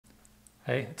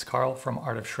Hey, it's Carl from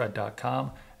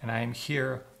artofshred.com, and I am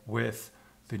here with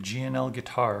the G&L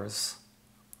Guitars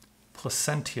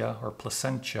Placentia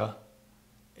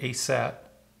ASAT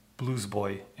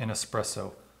Bluesboy in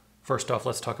Espresso. First off,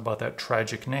 let's talk about that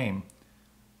tragic name.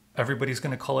 Everybody's going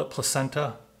to call it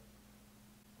Placenta.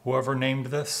 Whoever named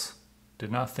this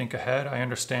did not think ahead. I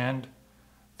understand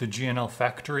the G&L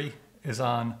factory is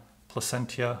on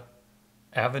Placentia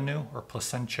Avenue or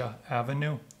Placentia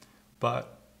Avenue,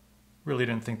 but really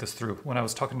didn't think this through. When I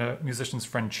was talking to musician's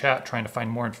friend chat trying to find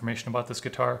more information about this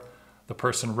guitar, the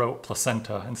person wrote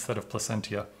placenta instead of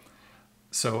placentia.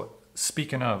 So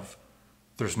speaking of,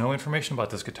 there's no information about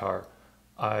this guitar.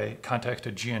 I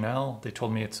contacted G&L. They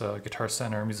told me it's a Guitar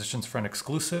Center musician's friend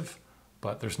exclusive,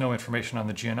 but there's no information on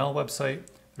the G&L website.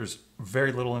 There's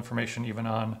very little information even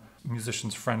on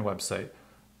musician's friend website.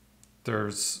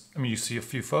 You see a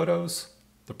few photos.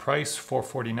 The price,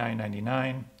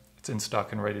 $449.99. It's in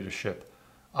stock and ready to ship.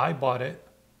 I bought it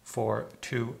for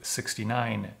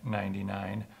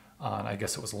 $269.99 on, I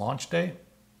guess it was launch day.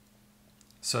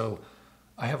 So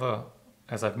I have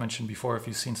as I've mentioned before, if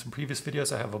you've seen some previous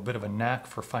videos, I have a bit of a knack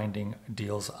for finding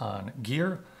deals on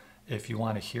gear. If you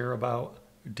want to hear about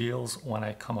deals when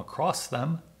I come across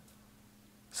them,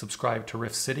 subscribe to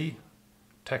Riff City,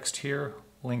 text here,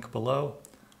 link below,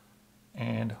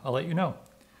 and I'll let you know.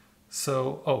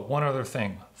 So, one other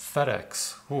thing,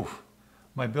 FedEx. Ooh,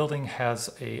 my building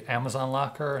has a Amazon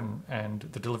locker and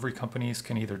the delivery companies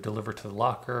can either deliver to the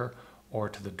locker or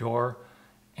to the door.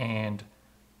 And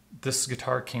this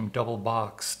guitar came double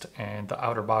boxed and the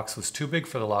outer box was too big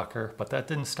for the locker, but that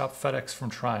didn't stop FedEx from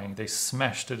trying. They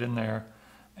smashed it in there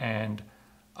and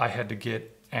I had to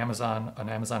get an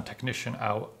Amazon technician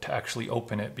out to actually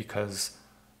open it because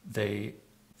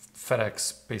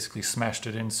FedEx basically smashed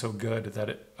it in so good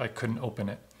that I couldn't open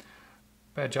it.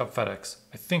 Bad job, FedEx.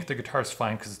 I think the guitar's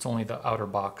fine because it's only the outer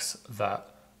box that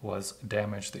was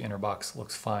damaged. The inner box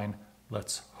looks fine.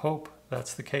 Let's hope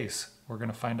that's the case. We're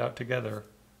going to find out together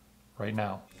right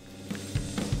now.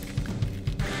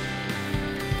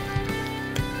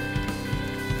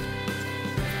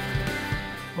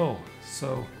 Oh,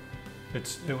 so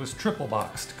it was triple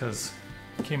boxed because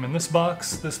it came in this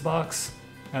box,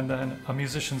 and then a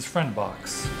musician's friend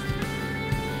box.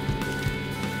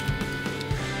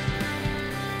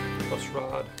 Plus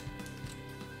rod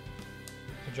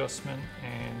adjustment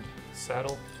and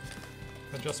saddle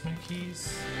adjustment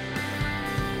keys.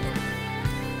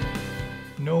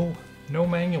 No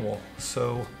manual,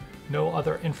 so no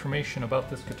other information about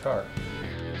this guitar.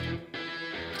 You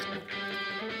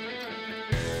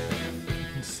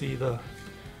can see the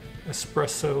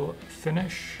espresso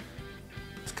finish.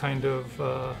 It's kind of,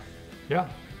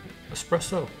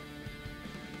 espresso.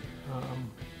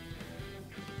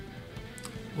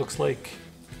 Looks like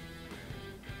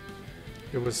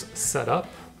it was set up.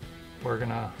 We're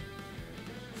gonna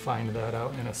find that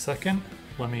out in a second.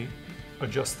 Let me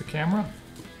adjust the camera.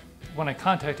 When I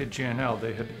contacted G&L,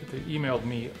 they emailed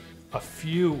me a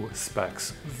few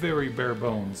specs, very bare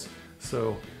bones.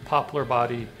 So poplar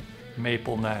body,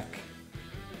 maple neck.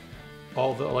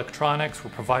 All the electronics were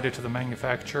provided to the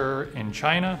manufacturer in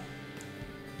China,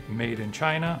 made in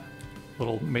China,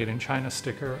 little made in China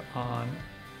sticker on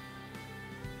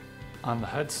the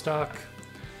headstock.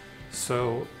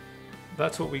 So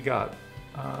that's what we got.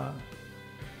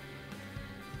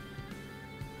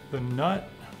 The nut,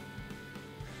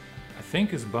 I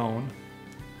think, is bone.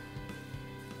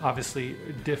 Obviously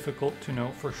difficult to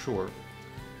know for sure.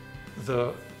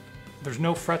 There's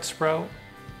no fret sprout.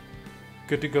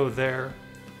 Good to go there.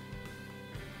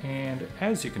 And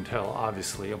as you can tell,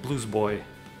 obviously, a Bluesboy,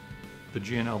 the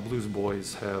G&L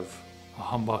Bluesboys have a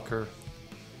humbucker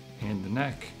in the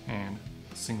neck and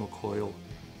a single coil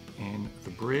in the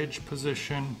bridge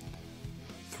position,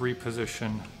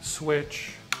 3-position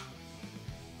switch,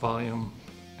 volume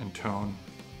and tone.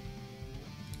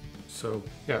 So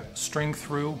yeah, string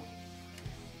through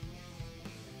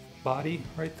body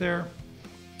right there.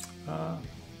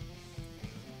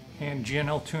 And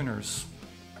G&L tuners.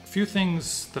 A few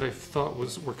things that I thought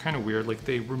were kind of weird, like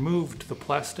they removed the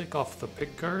plastic off the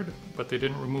pick guard, but they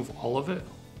didn't remove all of it.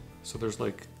 So there's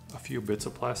like a few bits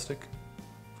of plastic.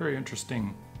 Very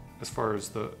interesting as far as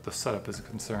the setup is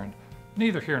concerned.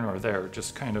 Neither here nor there,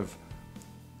 just kind of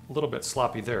a little bit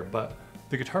sloppy there, but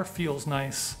the guitar feels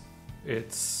nice.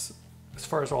 It's, as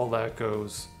far as all that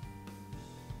goes,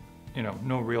 you know,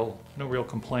 no real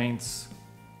complaints.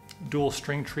 Dual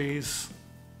string trees.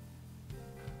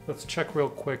 Let's check real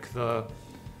quick the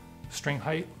string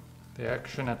height, the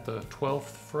action at the 12th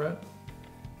fret.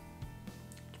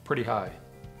 It's pretty high.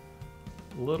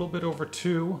 A little bit over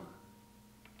 2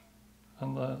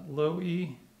 on the low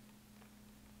E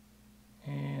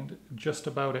and just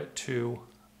about at 2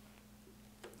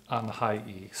 on the high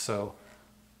E. So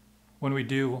when we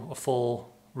do a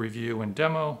full review and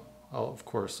demo, I'll of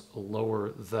course lower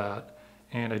that.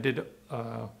 And I did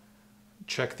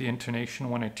check the intonation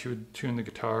when I tuned the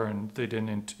guitar, and they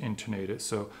didn't intonate it.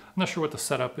 So I'm not sure what the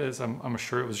setup is. I'm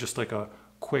sure it was just like a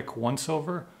quick once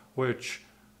over, which,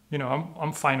 you know,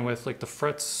 I'm fine with. Like, the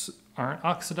frets aren't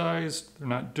oxidized, they're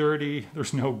not dirty,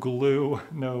 there's no glue,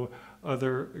 no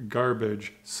other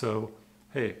garbage. So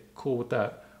hey, cool with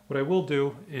that. What I will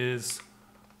do is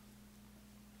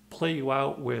play you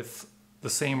out with the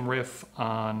same riff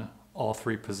on all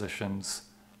 3 positions,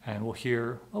 and we'll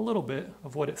hear a little bit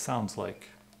of what it sounds like.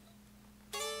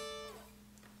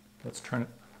 Let's turn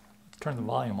the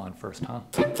volume on first, huh?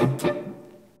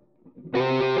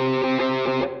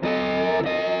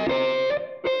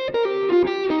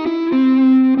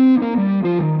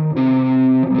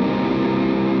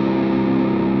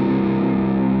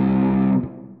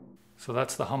 So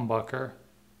that's the humbucker.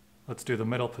 Let's do the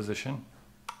middle position.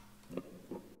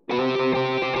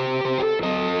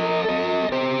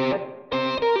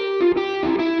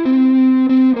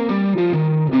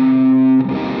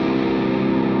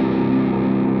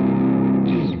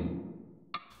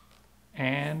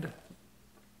 And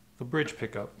the bridge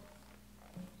pickup.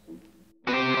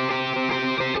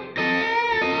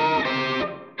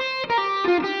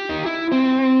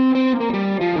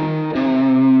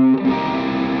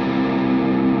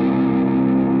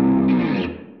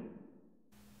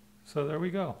 So there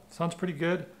we go. Sounds pretty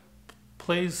good.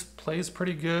 Plays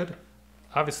pretty good.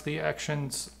 Obviously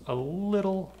action's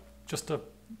just a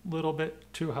little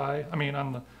bit too high. I mean,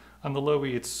 on the low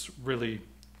E, it's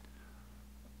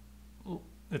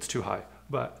too high,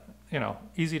 but you know,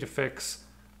 easy to fix.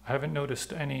 I haven't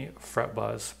noticed any fret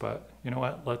buzz, but you know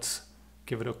what? Let's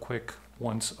give it a quick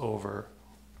once over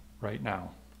right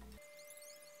now.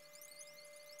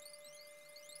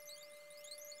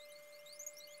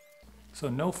 So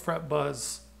no fret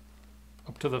buzz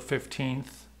up to the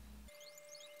 15th.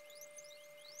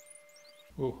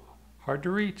 Ooh, hard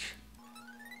to reach.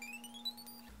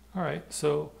 All right,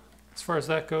 so as far as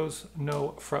that goes,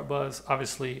 no fret buzz.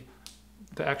 Obviously,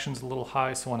 the action's a little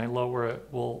high, so when I lower it,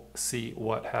 we'll see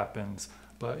what happens.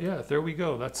 But yeah, there we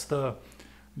go. That's the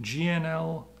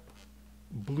G&L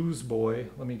Bluesboy.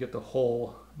 Let me get the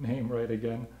whole name right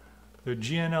again. The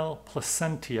G&L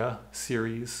Placentia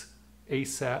Series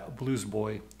ASAT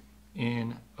Bluesboy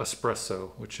in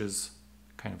Espresso, which is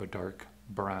kind of a dark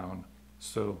brown.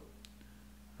 So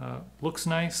looks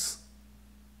nice.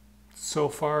 So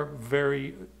far,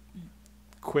 very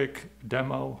quick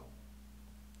demo.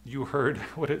 You heard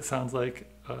what it sounds like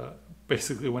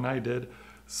basically when I did,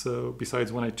 so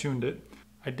besides when I tuned it.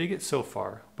 I dig it so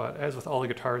far, but as with all the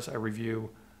guitars I review,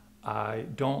 I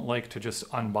don't like to just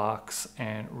unbox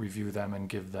and review them and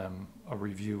give them a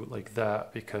review like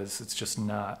that, because it's just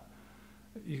not,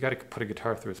 you got to put a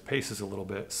guitar through its paces a little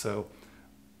bit. So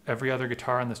every other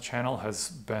guitar on this channel has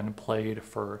been played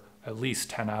for at least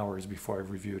 10 hours before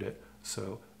I've reviewed it.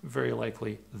 So very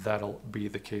likely that'll be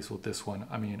the case with this one.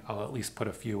 I mean, I'll at least put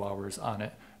a few hours on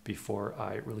it before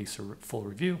I release a full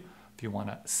review. If you want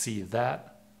to see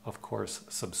that, of course,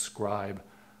 subscribe,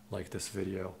 like this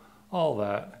video, all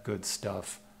that good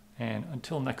stuff. And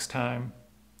until next time,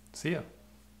 see ya.